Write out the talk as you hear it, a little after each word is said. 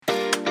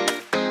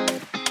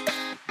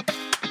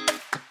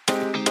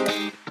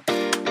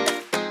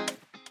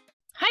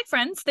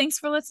friends. Thanks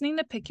for listening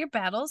to Pick Your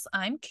Battles.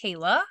 I'm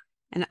Kayla.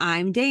 And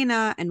I'm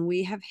Dana, and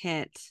we have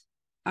hit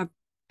a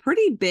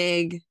pretty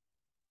big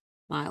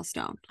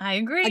milestone. I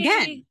agree.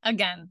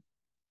 Again.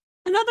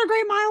 Another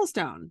great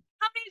milestone.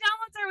 How many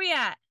downloads are we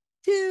at?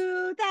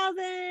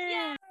 2,000.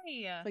 Yay.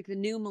 It's like the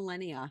new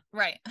millennia.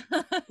 Right.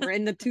 We're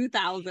in the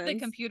 2000s. The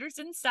computers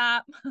didn't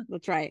stop.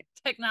 That's right.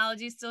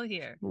 Technology's still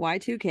here.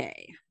 Y2K.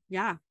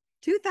 Yeah.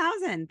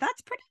 2,000.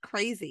 That's pretty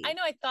crazy. I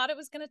know. I thought it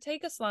was going to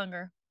take us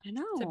longer. I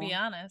know. To be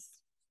honest.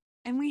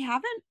 And we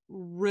haven't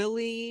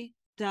really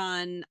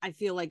done, I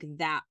feel like,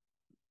 that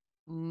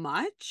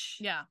much.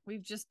 Yeah.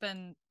 We've just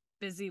been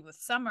busy with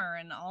summer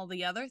and all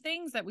the other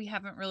things that we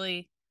haven't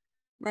really.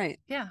 Right.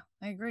 Yeah,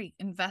 I agree.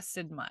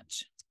 Invested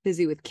much.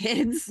 Busy with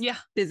kids. Yeah.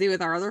 Busy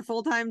with our other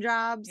full-time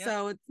jobs. Yep.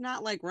 So it's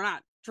not like we're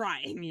not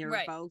trying here,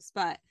 right. folks.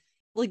 But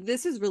like,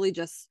 this is really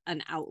just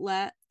an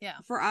outlet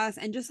for us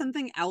and just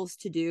something else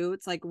to do.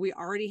 It's like we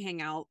already hang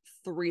out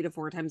 3 to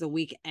 4 times a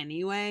week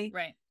anyway.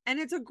 Right. And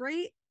it's a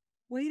great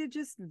way to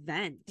just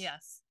vent.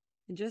 Yes.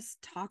 And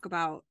just talk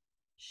about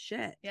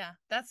shit. Yeah.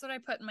 That's what I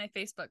put in my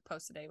Facebook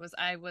post today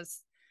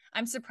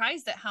I'm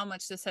surprised at how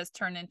much this has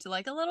turned into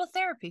like a little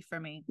therapy for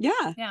me.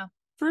 Yeah. Yeah.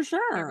 For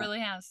sure. It really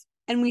has.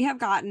 And we have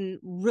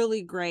gotten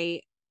really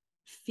great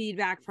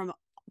feedback from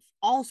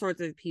all sorts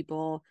of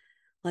people.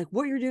 Like,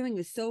 what you're doing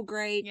is so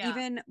great. Yeah.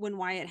 Even when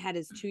Wyatt had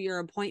his 2-year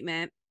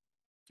appointment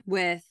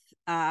with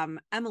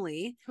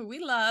Emily, who we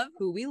love,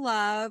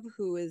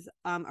 who is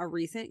a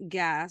recent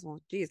guest.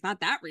 Well, geez,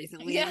 not that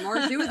recently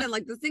anymore. She was in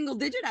like the single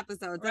digit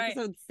episodes, right.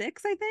 Episode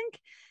 6, I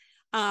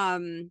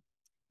think.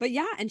 But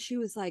yeah, and she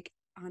was like,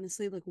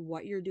 honestly, like,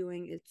 what you're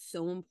doing is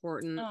so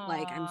important. Aww.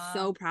 Like, I'm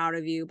so proud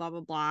of you, blah,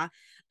 blah, blah.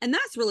 And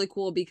that's really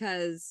cool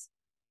because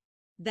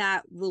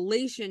that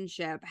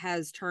relationship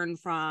has turned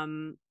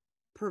from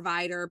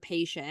provider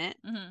patient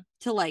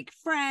to like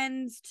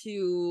friends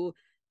to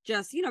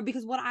just,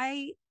 because what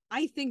I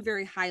think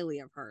very highly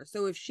of her.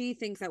 So if she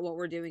thinks that what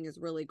we're doing is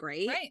really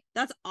great, right.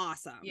 That's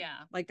awesome. Yeah.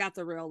 Like, that's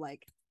a real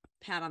like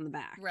pat on the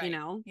back, right.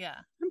 Yeah.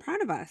 I'm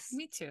proud of us.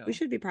 Me too. We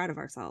should be proud of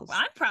ourselves. Well,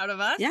 I'm proud of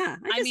us. Yeah.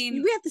 I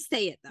mean, we have to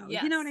say it though.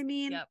 Yes. You know what I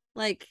mean? Yep.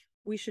 Like,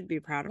 we should be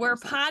proud of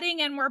ourselves. We're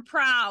potting and we're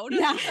proud.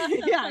 Yeah.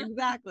 Yeah,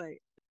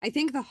 exactly. I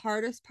think the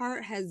hardest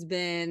part has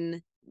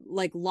been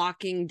like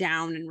locking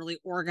down and really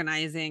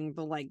organizing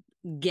the like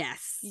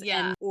guests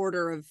and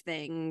order of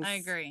things. I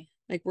agree.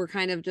 Like, we're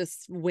kind of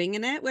just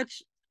winging it,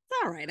 which is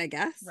all right, I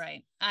guess.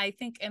 Right. I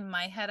think in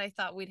my head, I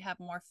thought we'd have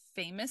more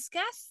famous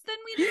guests than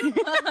we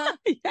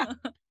do. Yeah.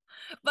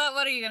 But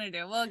what are you going to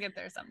do? We'll get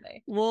there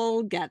someday.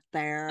 We'll get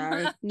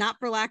there. Not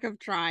for lack of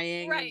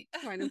trying. Right.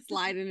 Trying to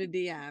slide into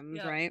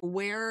DMs, right?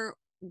 Where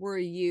were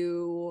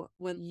you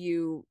when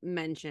you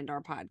mentioned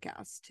our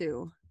podcast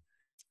too?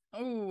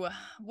 Oh,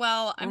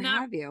 well, I'm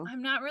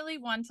not really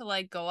one to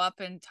like go up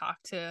and talk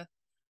to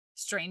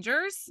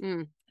strangers.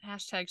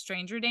 Hashtag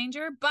stranger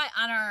danger. But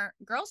on our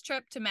girls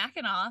trip to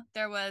Mackinac,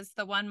 there was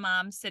the one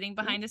mom sitting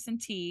behind us in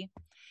tea.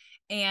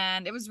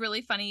 And it was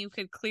really funny. You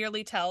could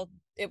clearly tell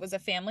it was a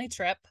family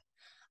trip.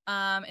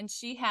 And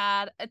she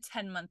had a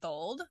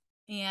 10-month-old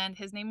and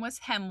his name was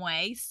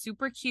Hemway.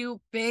 Super cute,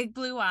 big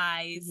blue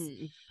eyes.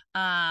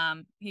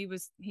 He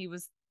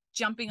was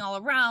jumping all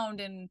around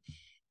and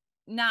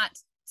not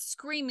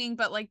screaming,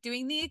 but like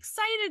doing the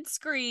excited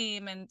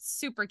scream, and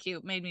super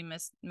cute. Made me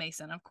miss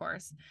Mason, of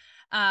course.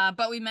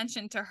 But we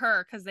mentioned to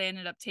her because they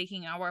ended up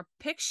taking our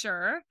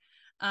picture.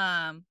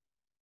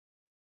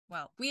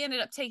 Well, we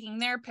ended up taking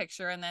their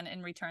picture, and then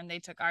in return, they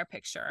took our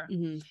picture.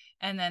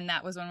 And then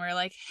that was when we were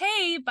like,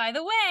 hey, by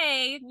the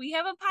way, we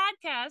have a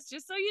podcast,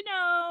 just so you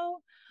know.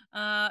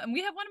 And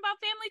we have one about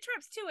family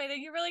trips, too. I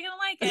think you're really going to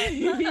like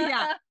it.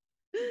 Yeah.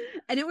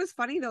 And it was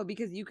funny, though,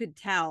 because you could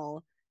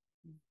tell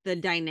the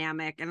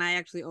dynamic. And I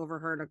actually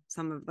overheard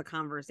some of the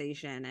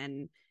conversation.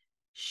 And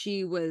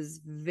she was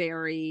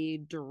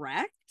very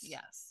direct.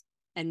 Yes.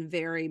 And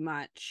very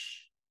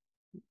much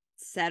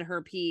said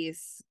her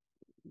piece.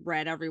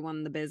 Read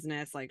everyone the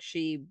business. Like,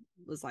 she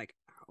was like,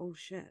 oh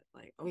shit,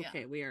 like,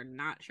 okay, we are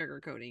not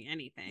sugarcoating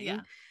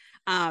anything.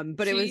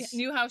 But she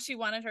knew how she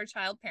wanted her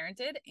child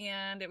parented,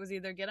 and it was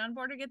either get on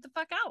board or get the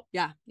fuck out.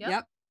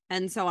 Yep.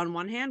 And so on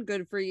one hand,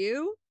 good for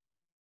you.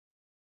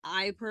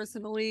 I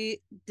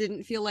personally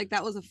didn't feel like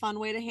that was a fun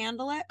way to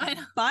handle it,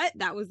 but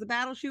that was the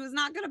battle she was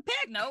not gonna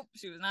pick. Nope,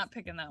 she was not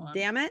picking that one.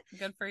 Damn it.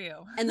 Good for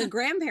you. And the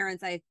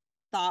grandparents, I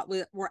thought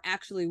were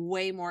actually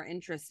way more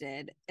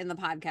interested in the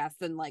podcast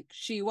than like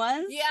she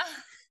was. Yeah.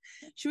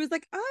 She was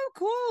like, oh,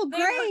 cool,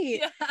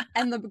 great.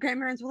 And the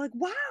grandparents were like,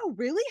 wow,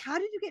 really? How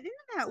did you get into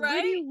that? Right?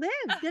 Where do you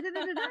live?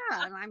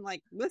 Da-da-da-da-da. And I'm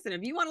like, listen,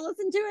 if you want to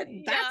listen to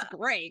it, that's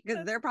great.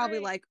 Because they're probably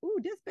like, ooh,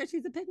 this bitch,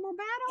 she's a pick more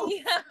battle.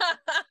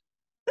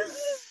 Yeah.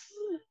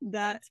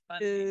 That's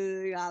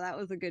funny. That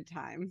was a good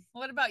time.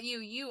 What about you?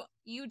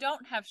 You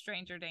don't have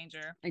stranger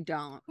danger. I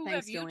don't. Who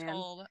Thanks, have you Joanne.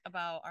 told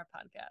about our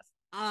podcast?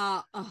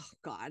 Oh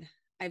God.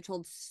 I've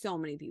told so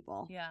many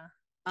people. Yeah.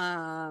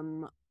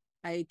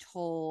 I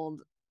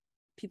told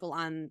people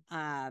on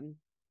a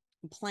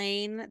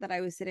plane that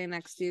I was sitting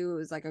next to. It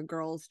was like a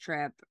girls'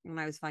 trip when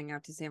I was flying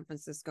out to San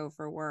Francisco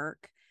for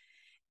work.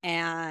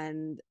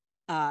 and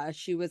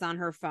she was on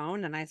her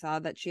phone, and I saw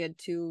that she had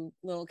 2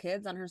 little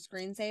kids on her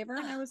screensaver,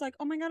 and I was like,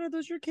 oh my God, are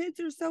those your kids?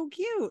 They're so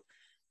cute.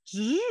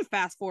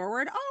 Fast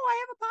forward. Oh,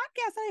 I have a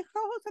podcast I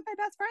co-host with my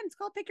best friend. It's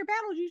called Pick Your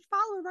Battles. You should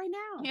follow it right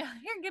now. Yeah,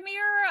 here, give me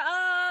your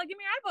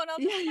iPhone. I'll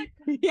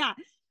just yeah.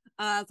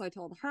 So I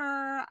told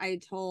her. I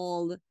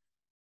told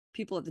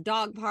people at the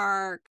dog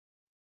park.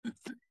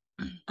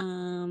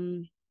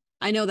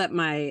 I know that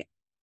my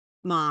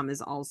mom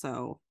is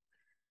also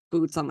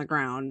boots on the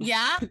ground.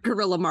 Yeah.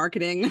 Guerrilla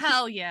marketing.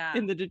 Hell yeah.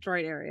 In the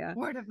Detroit area.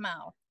 Word of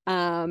mouth.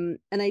 And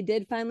I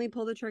did finally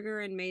pull the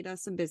trigger and made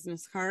us some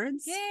business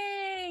cards.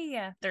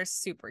 Yay! They're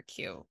super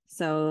cute.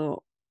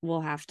 So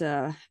we'll have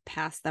to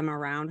pass them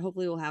around.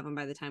 Hopefully we'll have them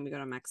by the time we go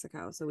to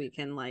Mexico so we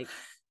can like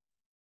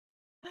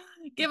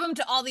give them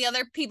to all the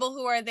other people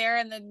who are there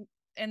in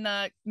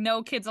the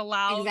no kids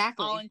allowed,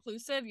 exactly, all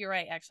inclusive. You're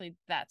right. Actually,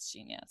 that's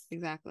genius.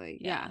 Exactly.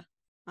 Yeah.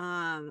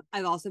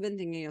 I've also been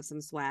thinking of some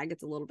swag.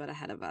 It's a little bit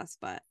ahead of us,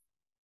 but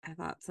I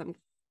thought some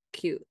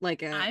cute,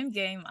 I'm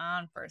game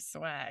on for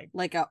swag,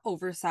 like a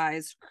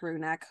oversized crew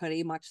neck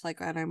hoodie, much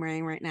like what I'm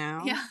wearing right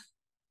now. Yeah.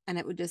 And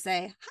it would just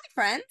say, "Hi,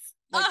 friends,"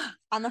 like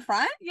on the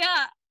front.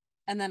 Yeah.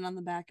 And then on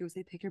the back, it would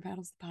say, "Pick Your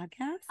Battles, the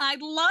podcast." I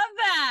love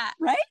that.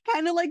 Right?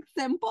 Kind of like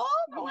simple,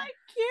 but like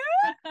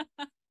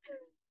cute.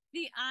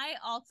 See, I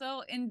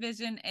also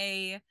envision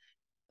a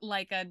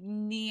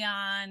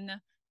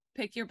neon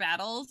Pick Your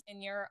Battles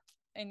in your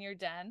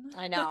den.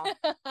 I know.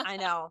 I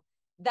know.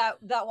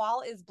 That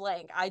wall is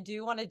blank. I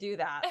do want to do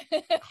that.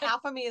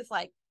 Half of me is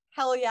like,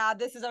 hell yeah,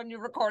 this is our new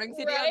recording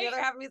studio. Right? And the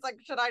other half of me is like,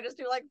 should I just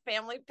do like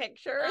family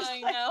pictures?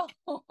 I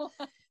know.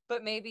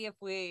 But maybe if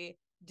we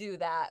do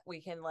that,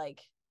 we can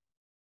like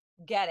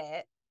get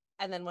it.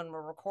 And then when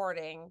we're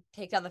recording,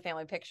 take down the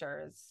family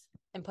pictures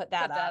and put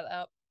that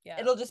up. Yeah.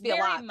 It'll just be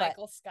very a lot.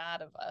 Michael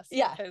Scott of us.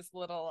 Yeah. With his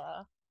little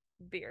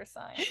beer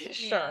sign.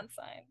 Sure. Neon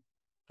sign.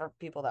 For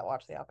people that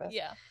watch The Office.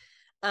 Yeah.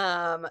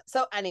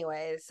 So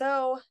anyway,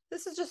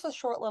 this is just a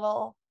short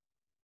little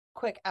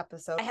quick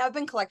episode. I have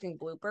been collecting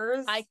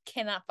bloopers. I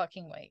cannot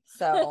fucking wait.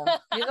 So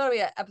it's gonna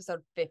be at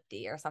episode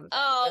 50 or something.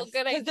 Oh,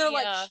 good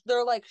idea.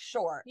 They're like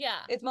short. Yeah.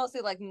 It's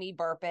mostly like me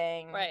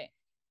burping. Right.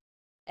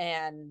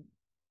 And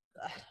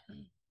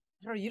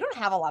you don't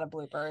have a lot of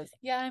bloopers.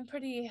 Yeah, I'm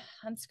pretty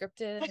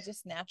unscripted and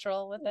just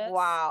natural with it.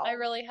 Wow. I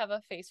really have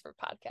a face for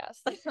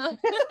podcasts.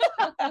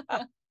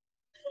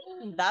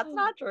 That's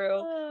not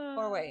true.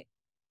 Or wait.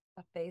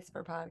 A face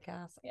for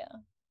podcasts? Yeah.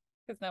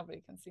 Because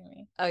nobody can see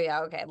me. Oh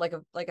yeah, okay. Like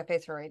a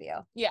face for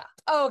radio. Yeah.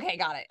 Oh, okay,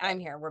 got it. I'm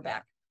here. We're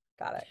back.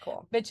 Got it.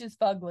 Cool. Bitch is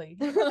fugly.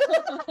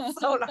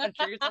 So not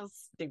true. You're so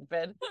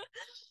stupid.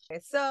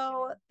 Okay,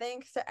 so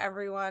thanks to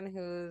everyone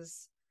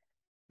who's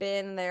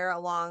been there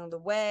along the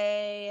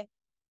way.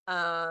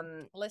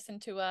 Listen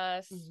to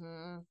us.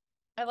 Mm-hmm.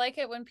 I like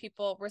it when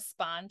people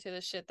respond to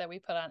the shit that we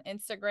put on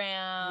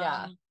Instagram.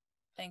 Yeah.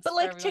 Thanks. But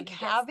like to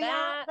caveat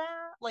that,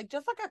 like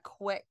just like a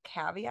quick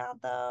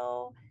caveat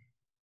though,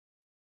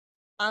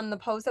 on the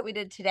post that we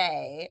did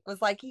today, it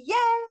was like,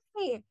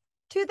 yay,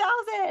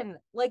 2000.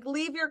 Like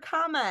leave your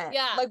comment.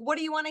 Yeah. Like what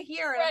do you want to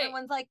hear? And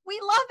everyone's like, we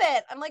love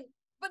it. I'm like,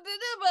 but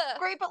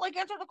great, but like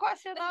answer the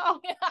question though.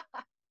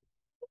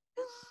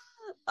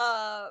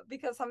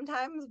 Because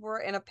sometimes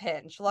we're in a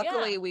pinch.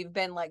 Luckily, we've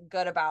been like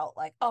good about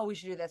like, oh, we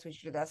should do this,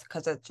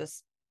 because it's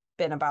just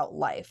been about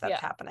life that's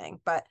happening.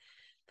 But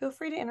feel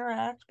free to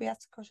interact. We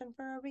asked a question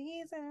for a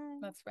reason.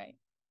 That's right.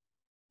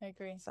 I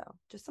agree. So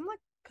just some like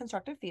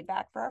constructive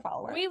feedback for our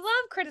followers. We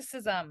love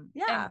criticism.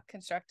 Yeah. And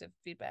constructive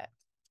feedback.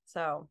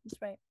 So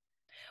that's right.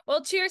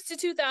 Well, cheers to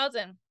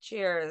 2000.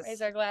 Cheers.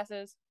 Raise our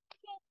glasses.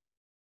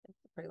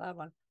 It's a pretty loud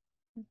one.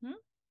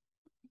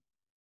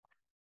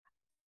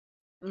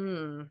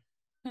 Mm-hmm.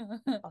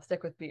 I'll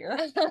stick with beer.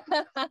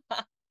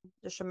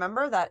 Just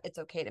remember that it's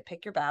okay to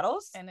pick your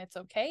battles. And it's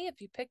okay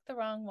if you pick the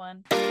wrong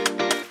one.